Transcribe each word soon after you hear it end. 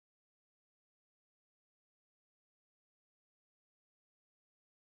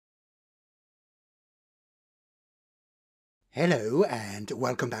Hello and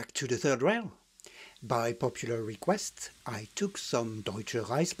welcome back to the third rail. By popular request, I took some Deutsche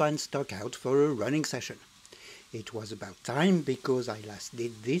Reichsbahn stock out for a running session. It was about time because I last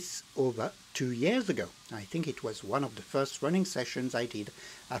did this over 2 years ago. I think it was one of the first running sessions I did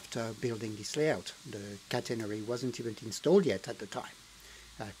after building this layout. The catenary wasn't even installed yet at the time.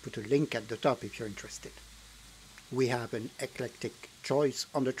 I put a link at the top if you're interested. We have an eclectic choice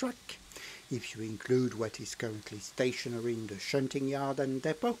on the track. If you include what is currently stationary in the shunting yard and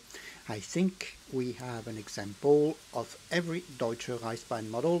depot, I think we have an example of every Deutsche Reichsbahn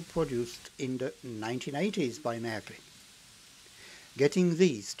model produced in the 1980s by Märklin. Getting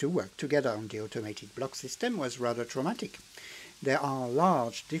these to work together on the automated block system was rather traumatic. There are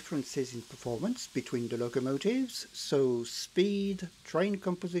large differences in performance between the locomotives, so speed, train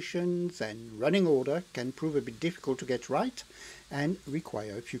compositions and running order can prove a bit difficult to get right and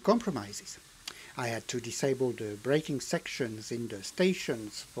require a few compromises. I had to disable the braking sections in the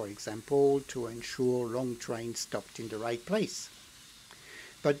stations, for example, to ensure long trains stopped in the right place.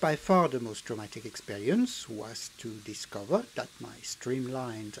 But by far the most traumatic experience was to discover that my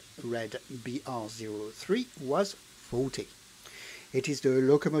streamlined red BR03 was faulty. It is the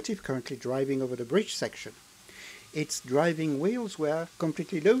locomotive currently driving over the bridge section. Its driving wheels were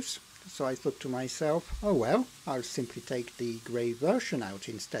completely loose, so I thought to myself, oh well, I'll simply take the grey version out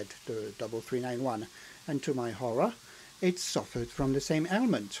instead, the 3391, and to my horror, it suffered from the same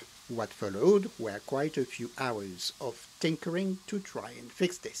ailment. What followed were quite a few hours of tinkering to try and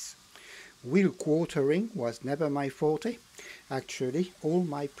fix this. Wheel quartering was never my forte. Actually, all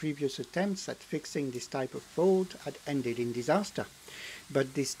my previous attempts at fixing this type of fault had ended in disaster.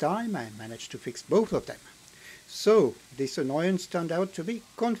 But this time I managed to fix both of them. So this annoyance turned out to be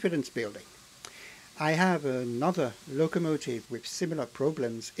confidence building. I have another locomotive with similar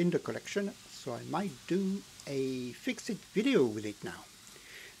problems in the collection, so I might do a fix-it video with it now.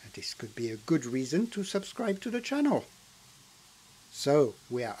 This could be a good reason to subscribe to the channel. So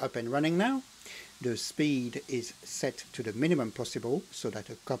we are up and running now. The speed is set to the minimum possible so that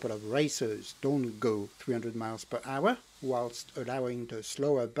a couple of racers don't go 300 miles per hour, whilst allowing the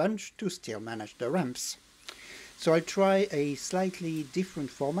slower bunch to still manage the ramps. So I'll try a slightly different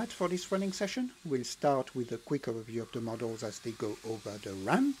format for this running session. We'll start with a quick overview of the models as they go over the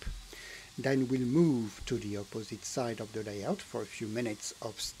ramp. Then we'll move to the opposite side of the layout for a few minutes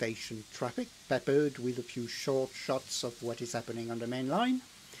of station traffic, peppered with a few short shots of what is happening on the main line.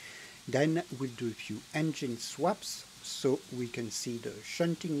 Then we'll do a few engine swaps so we can see the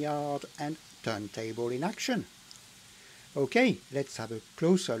shunting yard and turntable in action. Okay, let's have a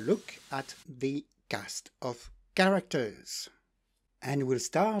closer look at the cast of characters. And we'll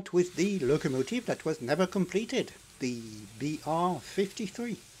start with the locomotive that was never completed, the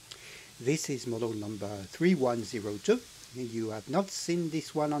BR53. This is model number 3102. You have not seen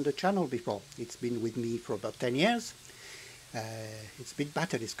this one on the channel before. It's been with me for about 10 years. It's a bit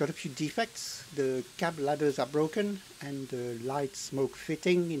battered. It's got a few defects. The cab ladders are broken and the light smoke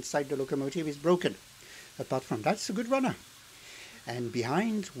fitting inside the locomotive is broken. Apart from that, it's a good runner. And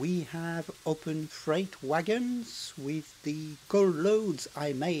behind we have open freight wagons with the coal loads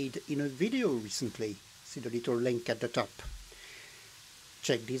I made in a video recently. See the little link at the top.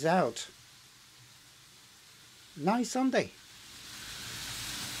 Check this out. Nice, aren't they?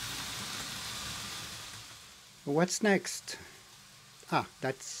 What's next?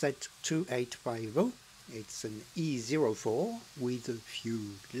 That's set 2850. It's an E04 with a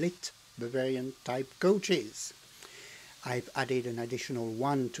few lit Bavarian type coaches. I've added an additional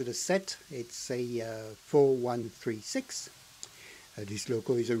one to the set. It's a 4136. This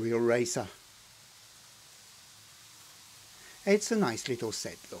loco is a real racer. It's a nice little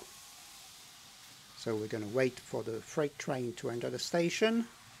set though. So we're going to wait for the freight train to enter the station.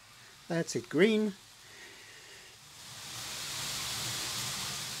 That's it, green.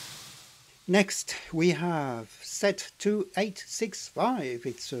 Next we have set 2865.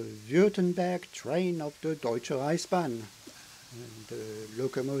 It's a Württemberg train of the Deutsche Reichsbahn. And the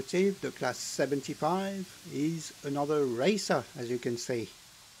locomotive, the class 75, is another racer, as you can see.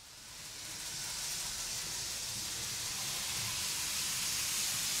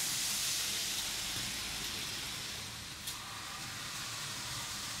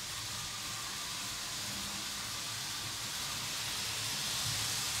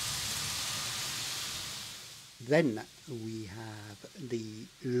 Then we have the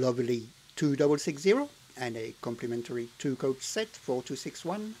lovely 2660 and a complementary two-coach set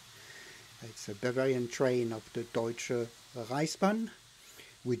 4261. It's a Bavarian train of the Deutsche Reichsbahn,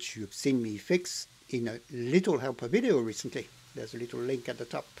 which you've seen me fix in a Little Helper video recently. There's a little link at the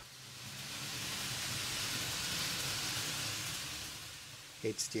top.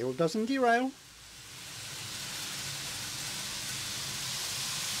 It still doesn't derail.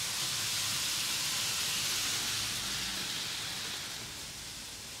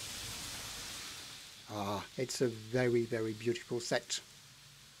 It's a very, very beautiful set.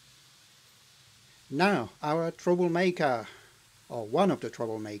 Now, our troublemaker, or one of the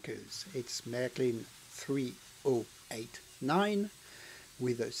troublemakers. It's Märklin 3089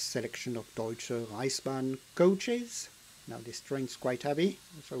 with a selection of Deutsche Reichsbahn coaches. Now this train's quite heavy,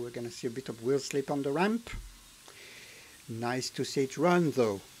 so we're going to see a bit of wheel slip on the ramp. Nice to see it run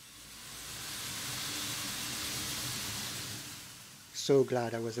though. So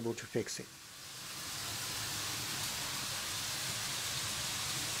glad I was able to fix it.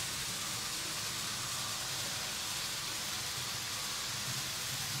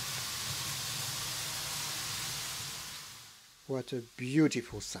 What a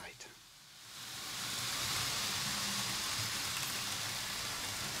beautiful sight.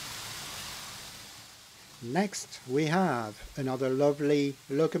 Next we have another lovely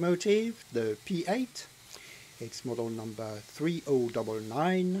locomotive, the P8. It's model number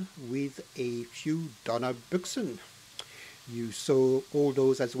 3099 with a few Donnerbuchsen. You saw all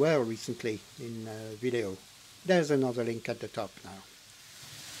those as well recently in a video. There's another link at the top now.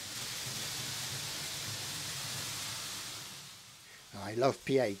 I love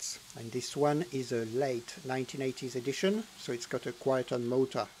P8s, and this one is a late 1980s edition, so it's got a quieter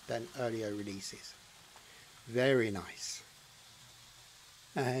motor than earlier releases. Very nice.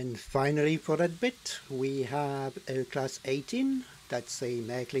 And finally for that bit we have a class 18, that's a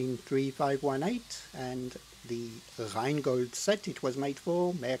Märklin 3518, and the Rheingold set it was made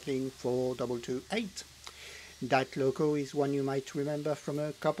for, Märklin 4228. That loco is one you might remember from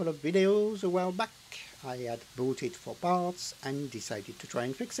a couple of videos a while back. I had bought it for parts and decided to try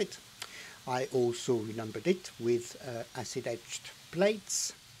and fix it. I also renumbered it with acid etched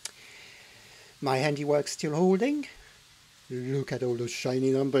plates. My handiwork's still holding. Look at all those shiny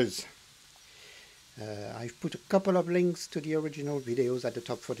numbers. I've put a couple of links to the original videos at the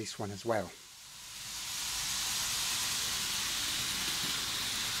top for this one as well.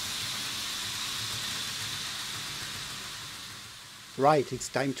 Right, it's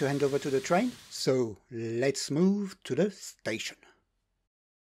time to hand over to the train, so let's move to the station.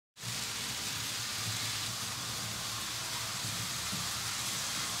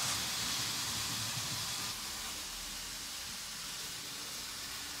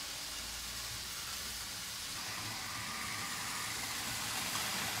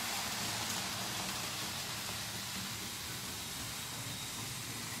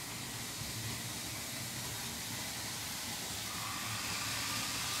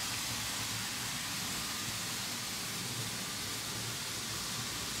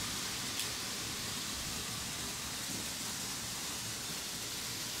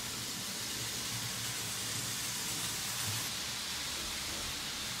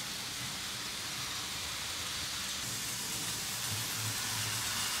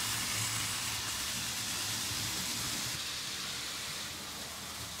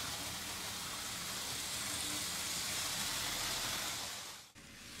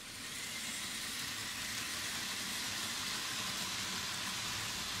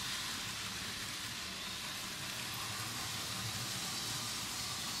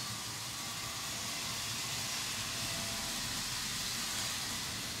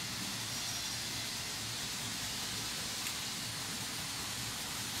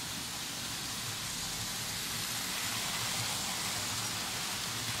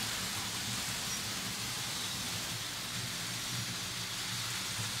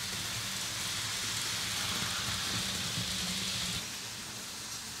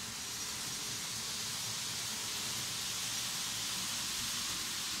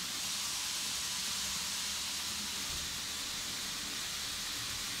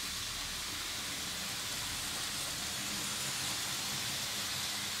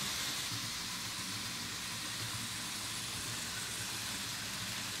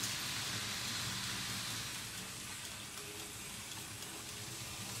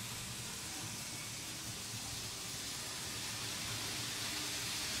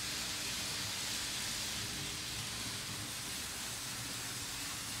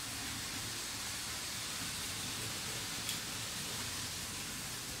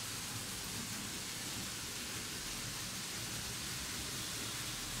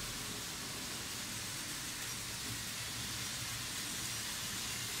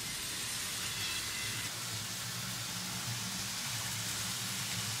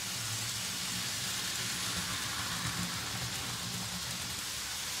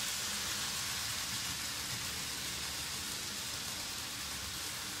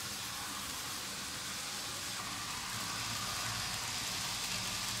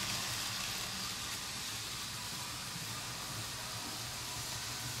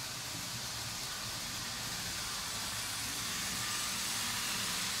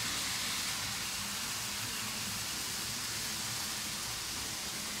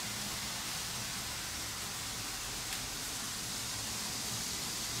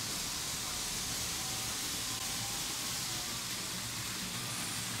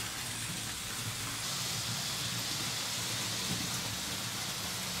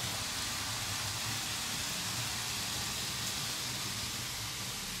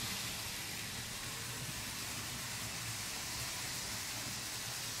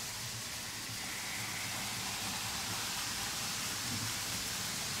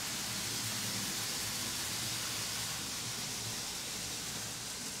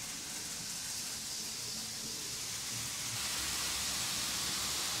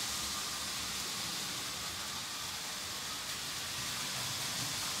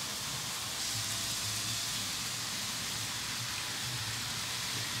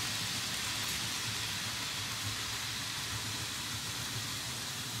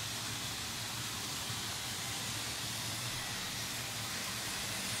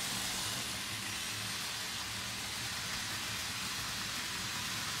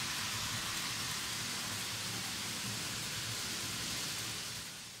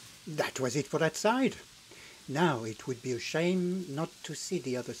 That was it for that side. Now it would be a shame not to see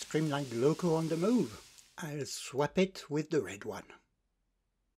the other streamlined loco on the move. I'll swap it with the red one.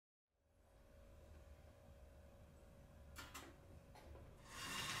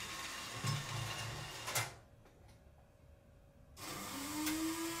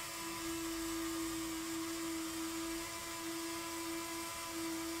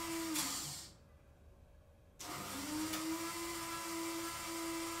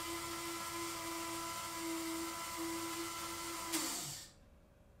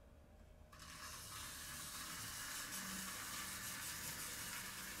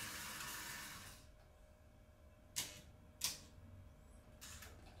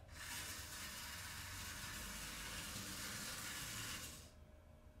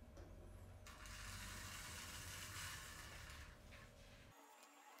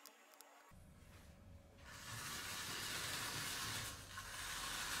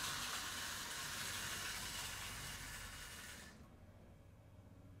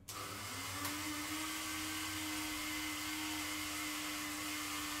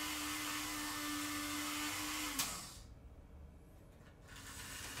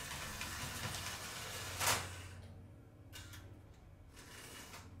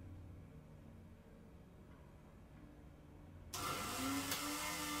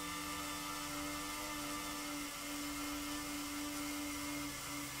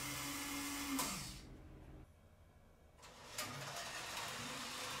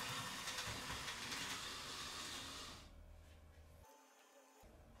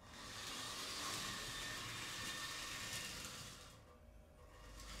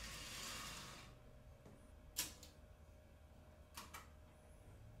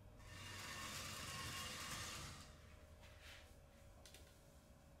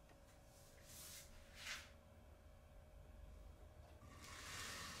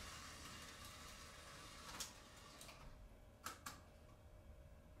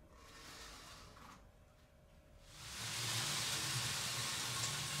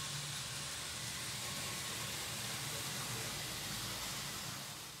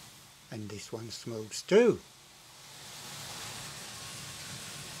 And this one smokes too.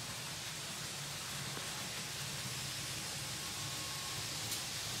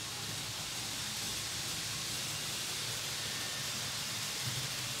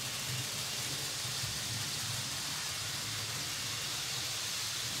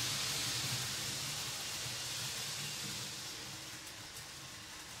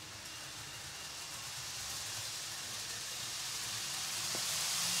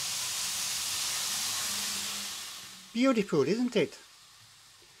 Beautiful, isn't it?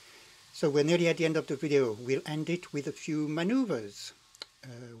 So we're nearly at the end of the video. We'll end it with a few maneuvers.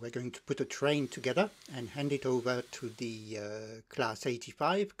 We're going to put a train together and hand it over to the Class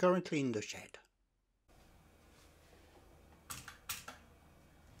 85 currently in the shed.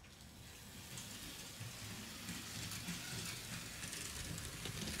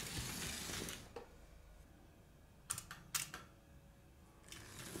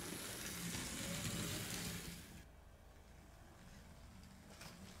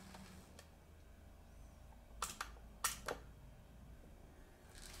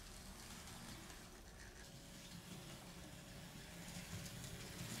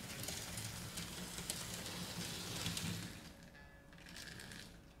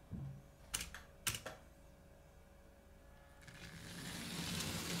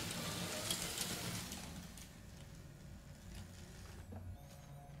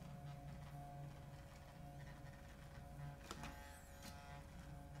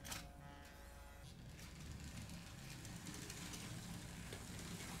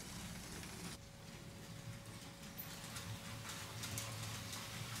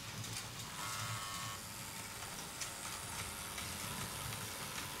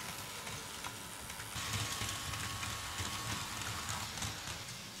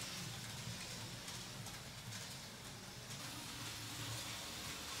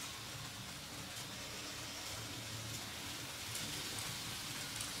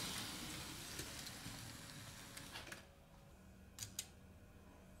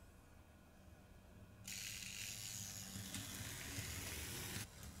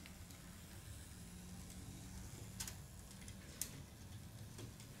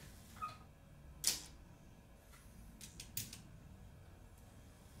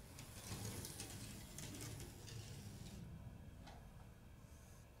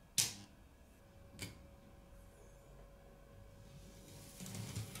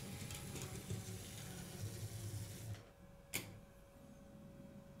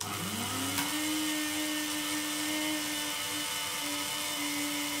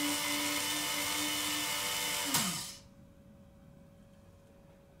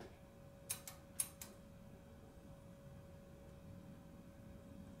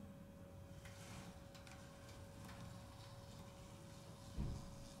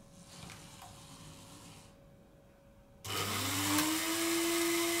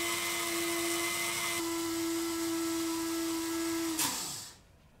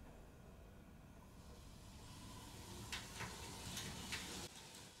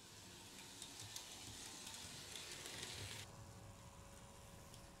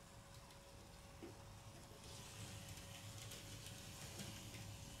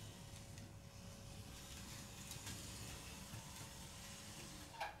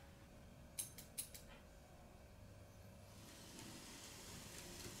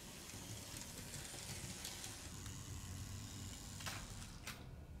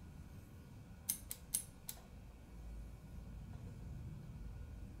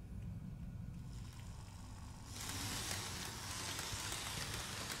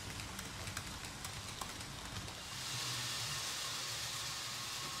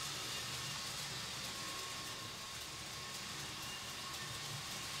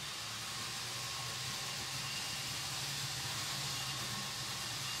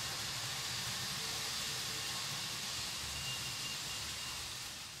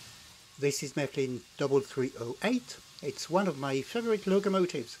 This is Märklin 3308. It's one of my favorite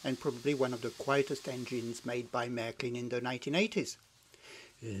locomotives and probably one of the quietest engines made by Märklin in the 1980s.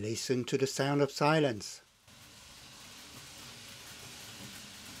 Listen to the sound of silence.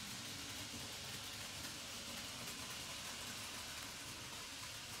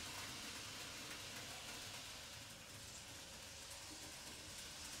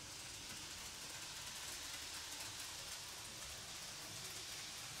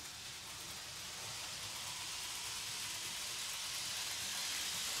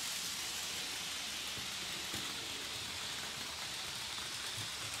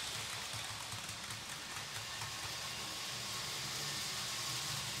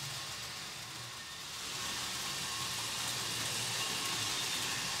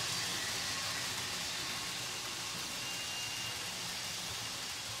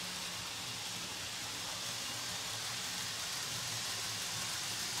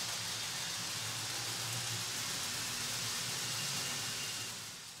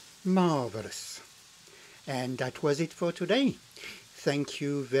 Marvelous. And that was it for today. Thank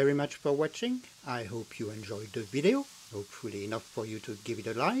you very much for watching. I hope you enjoyed the video, hopefully enough for you to give it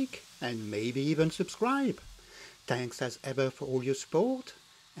a like and maybe even subscribe. Thanks as ever for all your support,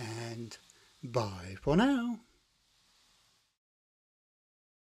 and bye for now.